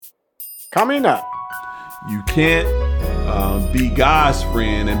Coming up. You can't be God's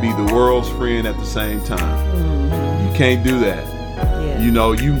friend and be the world's friend at the same time. Mm-hmm. You can't do that. Yeah. You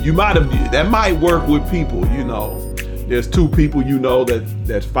know, you might have, that might work with people, you know. There's two people you know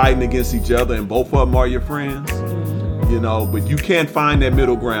that's fighting against each other and both of them are your friends. Mm-hmm. You know, but you can't find that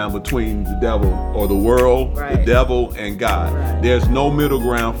middle ground between the devil or the world, Right. the devil and God. Right. There's no middle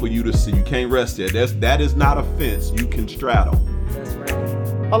ground for you to see. You can't rest there. That is not a fence you can straddle. That's right.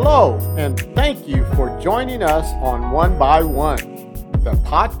 Hello, and thank you for joining us on One by One, the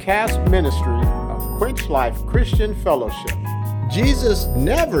podcast ministry of Quench Life Christian Fellowship. Jesus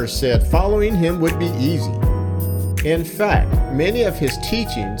never said following him would be easy. In fact, many of his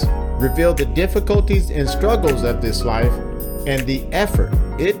teachings reveal the difficulties and struggles of this life and the effort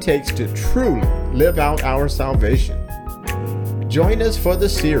it takes to truly live out our salvation. Join us for the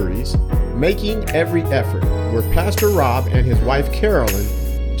series, Making Every Effort, where Pastor Rob and his wife Carolyn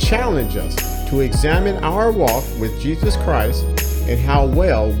challenge us to examine our walk with Jesus Christ and how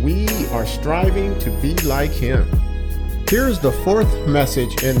well we are striving to be like him. Here's the fourth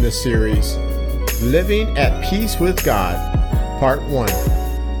message in the series, Living at Peace with God, Part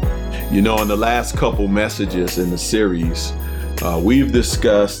 1. You know, in the last couple messages in the series, we've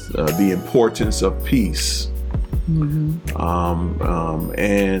discussed the importance of peace. Mm-hmm.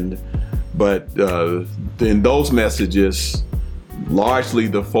 But in those messages, largely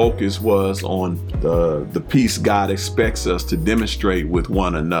the focus was on the peace God expects us to demonstrate with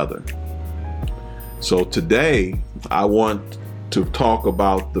one another. So today, I want to talk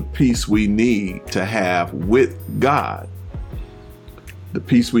about the peace we need to have with God. The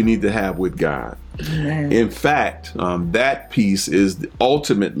peace we need to have with God. Amen. In fact, that peace is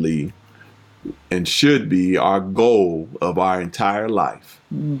ultimately and should be our goal of our entire life,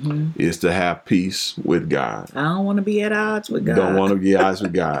 is to have peace with God. I don't want to be at odds with God. Don't want to be at odds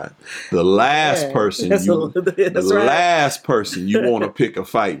with God. The last person that's you right. last person you want to pick a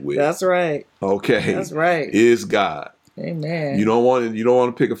fight with. That's right. Okay. That's right. Is God. Amen. You don't want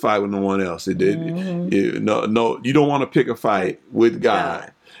to pick a fight with no one else. You don't want to pick a fight with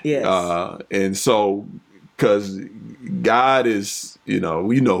God. Yes. And so, because God is, we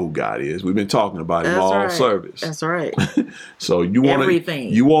know who God is. We've been talking about him all service. That's right. So you want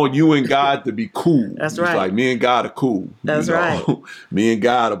everything. You want you and God to be cool. That's It's right. like me and God are cool. That's right. Me and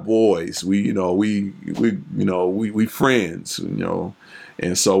God are boys. We friends.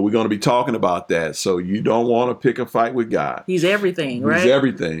 And so we're going to be talking about that. So you don't want to pick a fight with God. He's everything, right? He's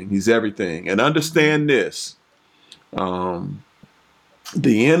everything. He's everything. And understand this.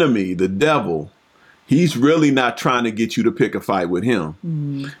 The enemy, the devil, he's really not trying to get you to pick a fight with him.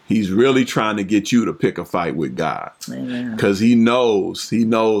 Mm. He's really trying to get you to pick a fight with God. Because he knows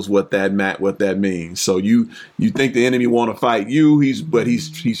what that means. So you think the enemy want to fight you, he's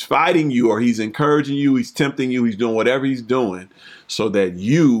fighting you, or he's encouraging you, he's tempting you, he's doing whatever he's doing so that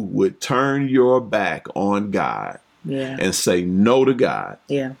you would turn your back on God and say no to God.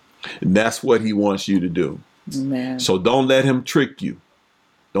 Yeah. And that's what he wants you to do. Amen. So don't let him trick you.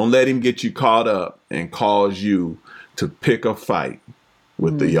 Don't let him get you caught up and cause you to pick a fight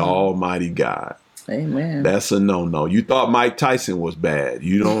with the Almighty God. Amen. That's a no-no. You thought Mike Tyson was bad.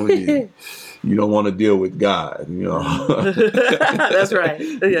 You don't want to deal with God. That's right.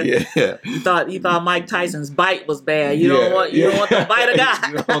 Yeah. You thought Mike Tyson's bite was bad. You don't want the bite of God.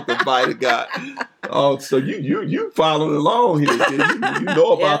 You don't want the bite of God. Oh, so you following along here. You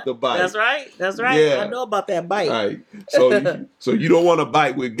know about the bite. That's right. Yeah. I know about that bite. Right. So you don't want to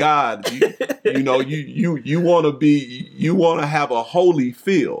bite with God. You want to have a holy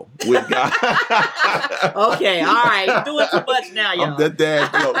feel with God. Okay, all right. You're doing too much now, y'all. That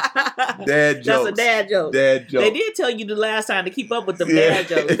dad joke. Dad jokes. That's a dad joke. Dad joke. They did tell you the last time to keep up with the dad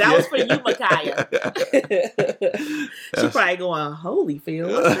jokes. That was for you, Micaiah. She probably going,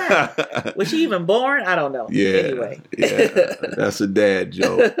 Holyfield, what's that? Was she even born? I don't know. Yeah. Anyway. Yeah. That's a dad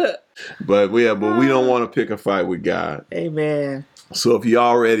joke. But we don't want to pick a fight with God. Amen. So if you're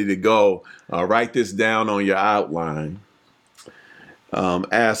all ready to go, write this down on your outline.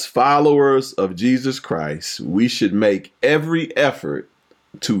 As followers of Jesus Christ, we should make every effort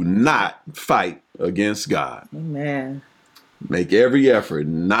to not fight against God. Amen. Make every effort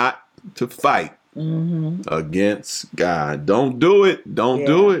not to fight against God. Don't do it. Don't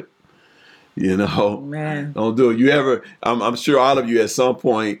do it. Man. Don't do it. I'm sure all of you at some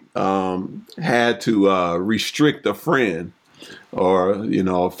point had to restrict a friend or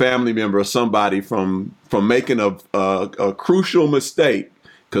a family member or somebody from making a crucial mistake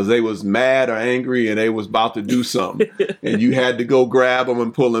because they was mad or angry and they was about to do something, and you had to go grab them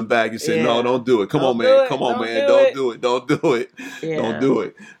and pull them back. You said, "No, don't do it. Come on, man. Come on, man. Don't do it. Don't do it. Don't do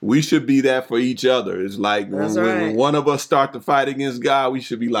it." We should be that for each other. It's like when one of us start to fight against God, we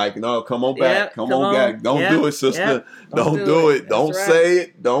should be like, "No, come on back. Come on back. Don't do it, sister. Don't do it. Don't say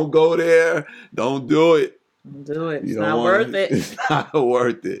it. Don't go there. Don't do it. Do it. It's not worth it. It's not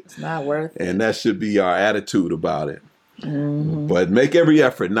worth it. It's not worth it. And that should be our attitude about it. But make every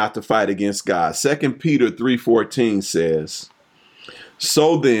effort not to fight against God. 2 Peter 3:14 says,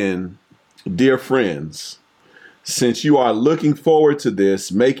 "So then, dear friends, since you are looking forward to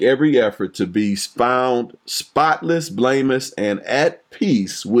this, make every effort to be found spotless, blameless, and at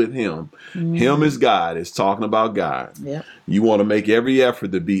peace with him." Him is God. It's talking about God. Yep. You want to make every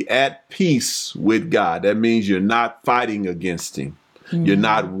effort to be at peace with God. That means you're not fighting against him. You're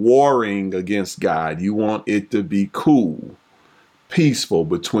not warring against God. You want it to be cool, peaceful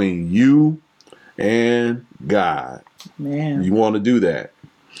between you and God. Man. You want to do that.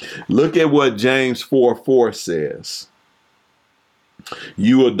 Look at what James 4:4 says.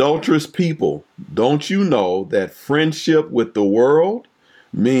 "You adulterous people, don't you know that friendship with the world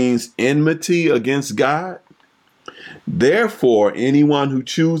means enmity against God? Therefore, anyone who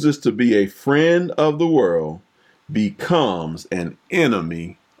chooses to be a friend of the world becomes an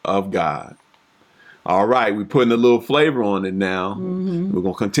enemy of God." All right, we're putting a little flavor on it now. We're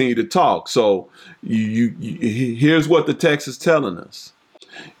going to continue to talk. So here's what the text is telling us.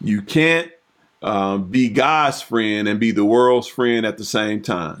 You can't be God's friend and be the world's friend at the same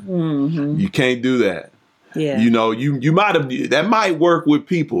time. You can't do that. Yeah. You know, you might have, that might work with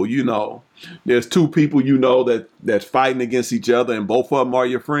people, you know. There's two people, you know, that's fighting against each other and both of them are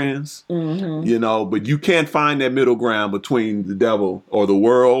your friends, you know, but you can't find that middle ground between the devil or the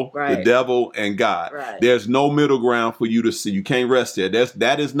world, the devil and God. There's no middle ground for you to see. You can't rest there.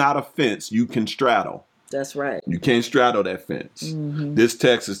 That is not a fence you can straddle. That's right. You can't straddle that fence. This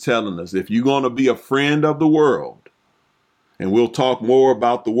text is telling us if you're going to be a friend of the world, and we'll talk more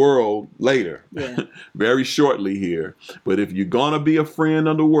about the world later, very shortly here. But if you're going to be a friend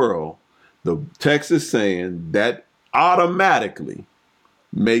of the world, the text is saying that automatically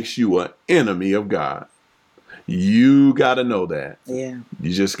makes you an enemy of God. You got to know that. Yeah.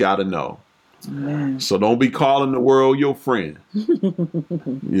 You just got to know. Man. So don't be calling the world your friend.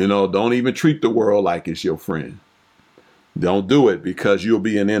 You know, don't even treat the world like it's your friend. Don't do it because you'll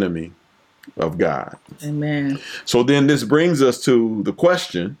be an enemy of God. Amen. So then this brings us to the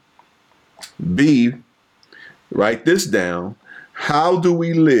question, B, write this down. How do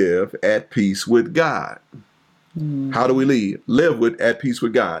we live at peace with God? How do we live at peace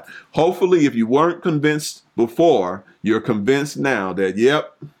with God? Hopefully, if you weren't convinced before, you're convinced now that,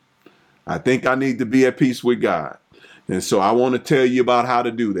 yep, I think I need to be at peace with God. And so I want to tell you about how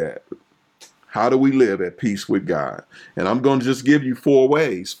to do that. How do we live at peace with God? And I'm going to just give you four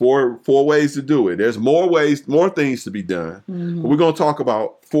ways to do it. There's more ways, more things to be done. But we're going to talk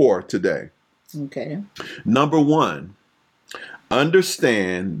about 4 today. Okay. Number 1,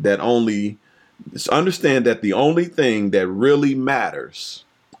 understand that the only thing that really matters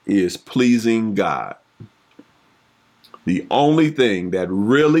is pleasing God. The only thing that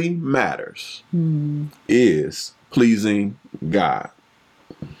really matters is pleasing God.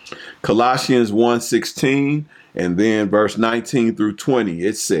 Colossians 1:16 and then verse 19 through 20,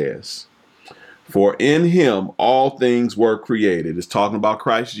 it says, "For in him all things were created." It's talking about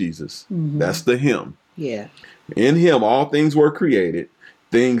Christ Jesus. That's the him. Yeah. "In him all things were created,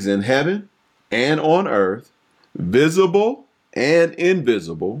 things in heaven and on earth, visible and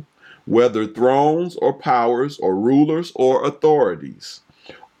invisible, whether thrones or powers or rulers or authorities.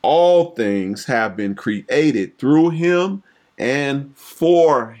 All things have been created through him and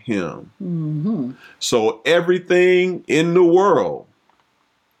for him." So everything in the world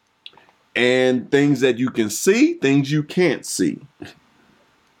and things that you can see, things you can't see,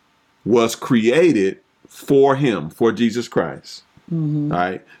 was created for him, for Jesus Christ. All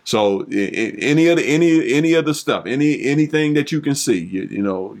right. So any of the stuff, anything that you can see, you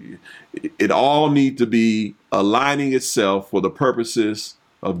know, it all need to be aligning itself for the purposes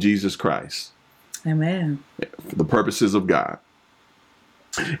of Jesus Christ. Amen. For the purposes of God.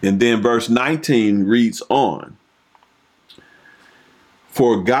 And then verse 19 reads on.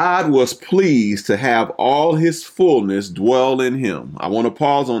 "For God was pleased to have all his fullness dwell in him." I want to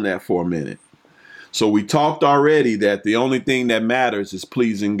pause on that for a minute. So we talked already that the only thing that matters is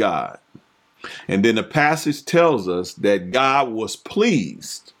pleasing God. And then the passage tells us that God was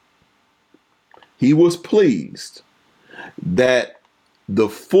pleased. He was pleased that the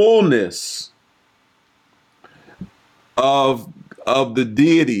fullness of of the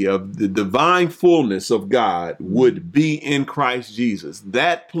deity, of the divine fullness of God would be in Christ Jesus.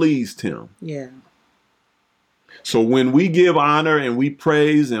 That pleased him. Yeah. So when we give honor and we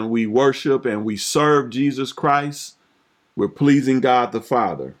praise and we worship and we serve Jesus Christ, we're pleasing God the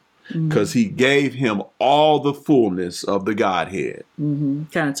Father because he gave him all the fullness of the Godhead. Kind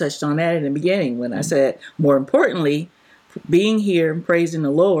of touched on that in the beginning when I said, more importantly, being here and praising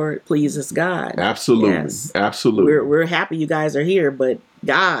the Lord pleases God. Absolutely. Yes. Absolutely. We're happy you guys are here, but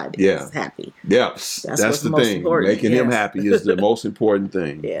God is happy. Yes. That's the most thing. important. Making him happy is the most important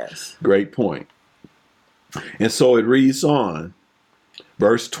thing. Yes. Great point. And so it reads on,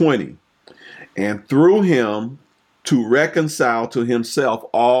 verse 20, and through him to reconcile to himself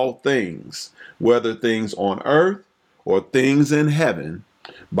all things, whether things on earth or things in heaven,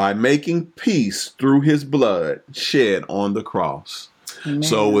 by making peace through his blood shed on the cross. Amen.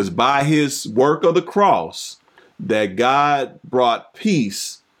 So it was by his work of the cross that God brought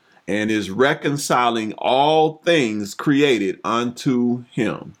peace and is reconciling all things created unto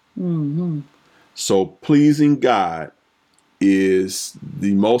him. So pleasing God is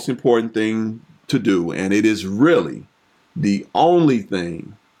the most important thing to do, and it is really the only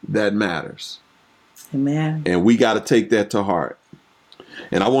thing that matters. Amen. And we got to take that to heart.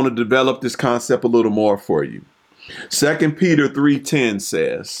 And I want to develop this concept a little more for you. 2 Peter 3:10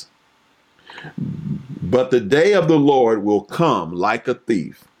 says, but the day of the Lord will come like a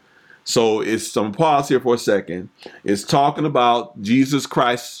thief. So it's some pause here for a second. It's talking about Jesus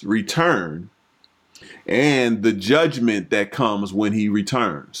Christ's return and the judgment that comes when he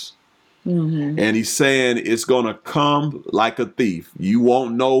returns. And he's saying it's going to come like a thief. You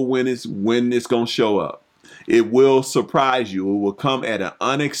won't know when it's going to show up. It will surprise you. It will come at an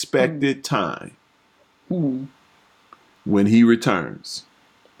unexpected time when he returns.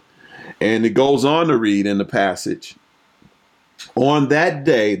 And it goes on to read in the passage, on that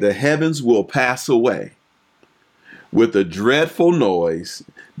day, the heavens will pass away with a dreadful noise.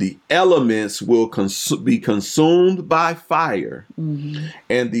 The elements will be consumed by fire,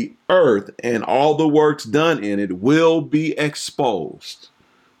 and the earth and all the works done in it will be exposed.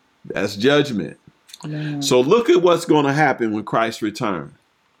 That's judgment. So look at what's going to happen when Christ returns.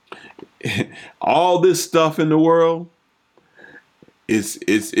 All this stuff in the world,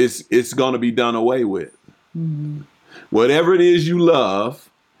 it's going to be done away with. Whatever it is you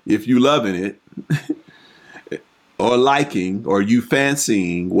love, if you loving it, or liking, or you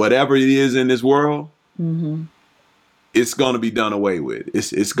fancying, whatever it is in this world, it's going to be done away with.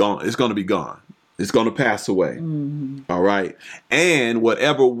 It's going to be gone. It's going to pass away. All right. And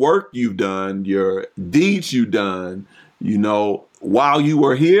whatever work you've done, your deeds you've done, while you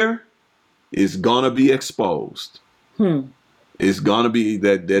were here, is going to be exposed. It's going to be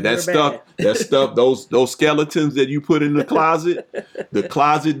that stuff, those skeletons that you put in the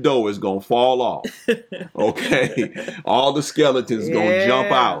closet door is going to fall off. Okay. All the skeletons going to jump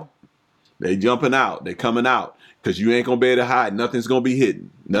out. They jumping out. They coming out. Because you ain't going to be able to hide. Nothing's going to be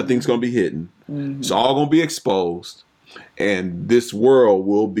hidden. Nothing's going to be hidden. It's all going to be exposed. And this world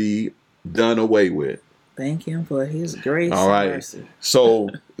will be done away with. Thank him for his grace and mercy. So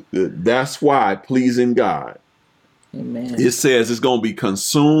that's why pleasing God. Amen. It says it's going to be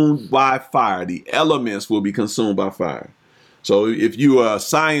consumed by fire. The elements will be consumed by fire. So if you're a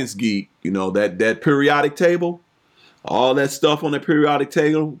science geek, that periodic table, all that stuff on the periodic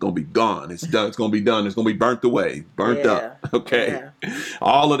table going to be gone. It's done. It's going to be done. It's going to be burnt away, burnt up. Okay.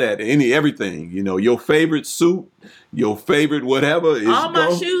 All of that, everything, your favorite suit, your favorite whatever is all my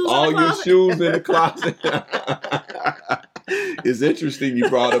shoes, all your shoes in the closet. It's interesting you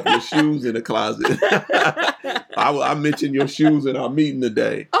brought up your shoes in the closet. I mentioned your shoes in our meeting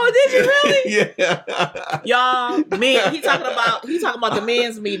today. Oh, did you really? Yeah. Y'all, he talking about the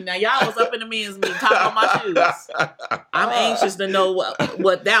men's meeting. Now y'all was up in the men's meeting talking about my shoes. I'm anxious to know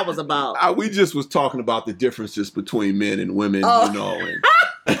what that was about. We just was talking about the differences between men and women,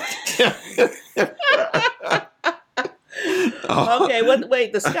 Okay,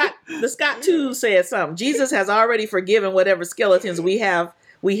 wait. The Scott 2 said something. Jesus has already forgiven whatever skeletons we have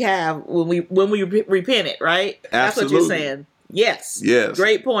when we repented, right? Absolutely. That's what you're saying. Yes.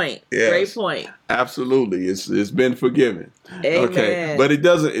 Great point. Yes. Great point. Absolutely. It's been forgiven. Amen. Okay. But it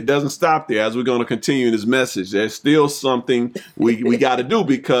doesn't stop there. As we're going to continue in this message, there's still something we got to do,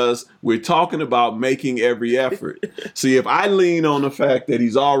 because we're talking about making every effort. See, if I lean on the fact that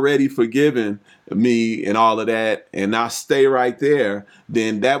he's already forgiven me and all of that, and I stay right there,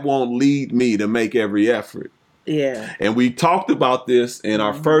 then that won't lead me to make every effort. Yeah. And we talked about this in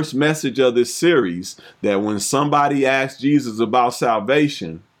our first message of this series, that when somebody asks Jesus about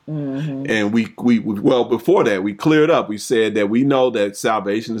salvation, And we well, before that, we cleared up. We said that we know that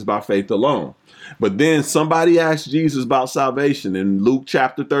salvation is by faith alone. But then somebody asked Jesus about salvation in Luke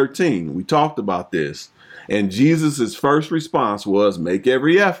chapter 13. We talked about this. And Jesus' first response was, make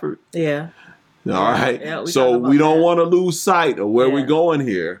every effort. Yeah. All right. Yeah, so we don't want to lose sight of where we're going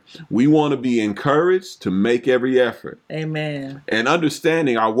here. We want to be encouraged to make every effort. Amen. And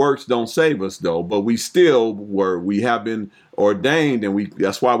understanding our works don't save us, though, but we have been ordained, and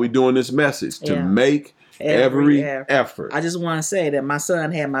that's why we're doing this message, to make every effort. I just want to say that my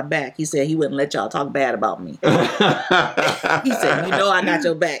son had my back. He said he wouldn't let y'all talk bad about me. He said, you know I got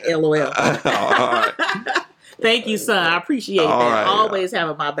your back, LOL. All right. Thank you, son. I appreciate that. Right. Always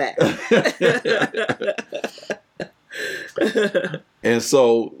having my back. And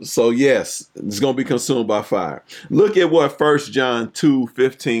so yes, it's going to be consumed by fire. Look at what 1 John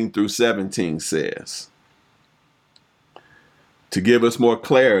 2:15-17 says, to give us more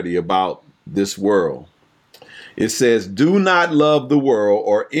clarity about this world. It says, do not love the world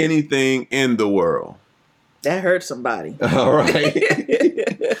or anything in the world. That hurt somebody. All right.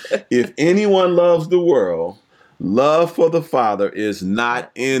 If anyone loves the world, love for the Father is not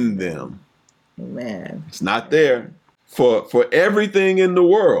in them. Amen. It's not there. For everything in the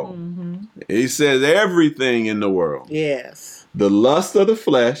world. He says everything in the world. Yes. The lust of the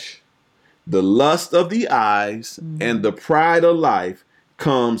flesh, the lust of the eyes, and the pride of life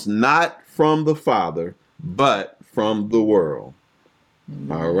comes not from the Father, but from the world.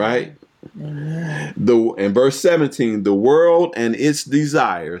 All right. In verse 17, the world and its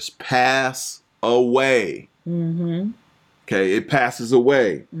desires pass away. Okay, it passes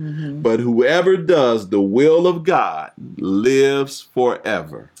away. But whoever does the will of God lives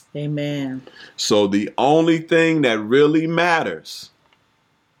forever. Amen. So the only thing that really matters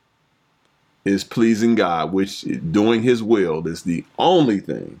is pleasing God, which doing his will is the only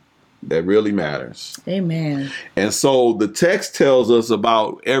thing that really matters. Amen. And so the text tells us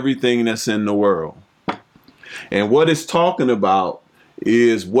about everything that's in the world. And what it's talking about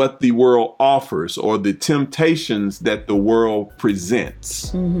is what the world offers, or the temptations that the world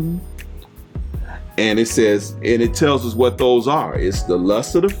presents. And it says, and it tells us what those are. It's the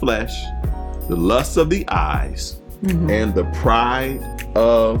lust of the flesh, the lust of the eyes, and the pride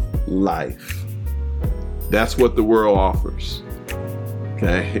of life. That's what the world offers.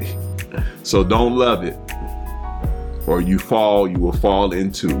 Okay. So don't love it, or you will fall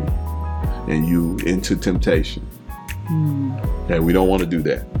into temptation. Okay, we don't want to do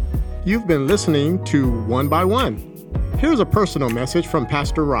that. You've been listening to One by One. Here's a personal message from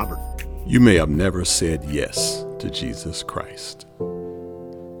Pastor Robert. You may have never said yes to Jesus Christ.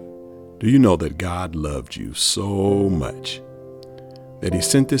 Do you know that God loved you so much that he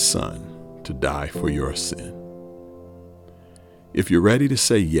sent his son to die for your sin? If you're ready to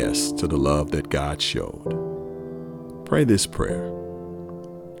say yes to the love that God showed, pray this prayer.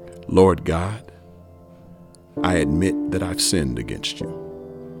 Lord God, I admit that I've sinned against you.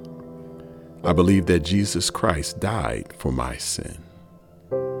 I believe that Jesus Christ died for my sin,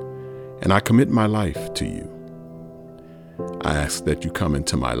 and I commit my life to you. I ask that you come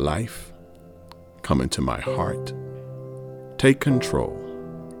into my life, come into my heart, take control.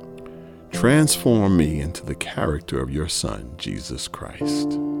 Transform me into the character of your Son, Jesus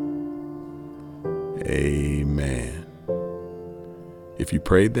Christ. Amen. If you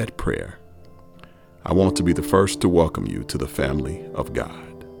prayed that prayer, I want to be the first to welcome you to the family of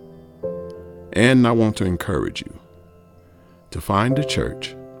God. And I want to encourage you to find a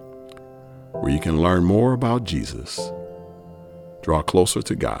church where you can learn more about Jesus, draw closer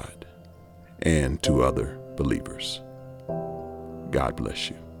to God, and to other believers. God bless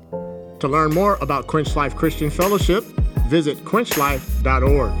you. To learn more about Quench Life Christian Fellowship, visit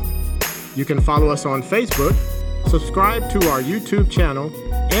quenchlife.org. You can follow us on Facebook, subscribe to our YouTube channel,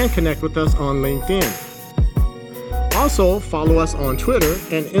 and connect with us on LinkedIn. Also, follow us on Twitter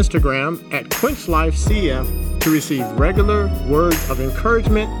and Instagram at QuenchLifeCF to receive regular words of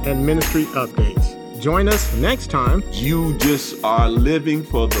encouragement and ministry updates. Join us next time. You just are living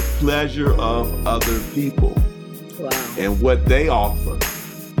for the pleasure of other people. Wow. And what they offer,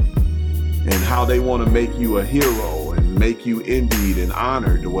 and how they want to make you a hero and make you envied and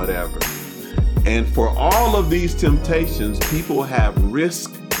honored or whatever. And for all of these temptations, people have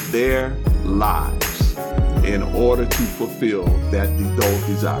risked their lives in order to fulfill those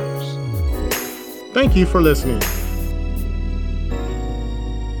desires. Thank you for listening.